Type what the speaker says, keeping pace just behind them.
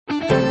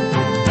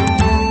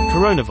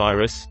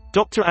Coronavirus,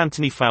 Dr.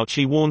 Anthony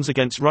Fauci warns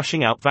against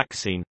rushing out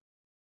vaccine.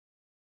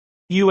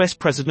 U.S.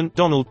 President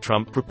Donald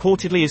Trump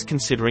reportedly is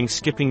considering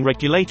skipping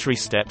regulatory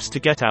steps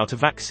to get out a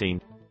vaccine.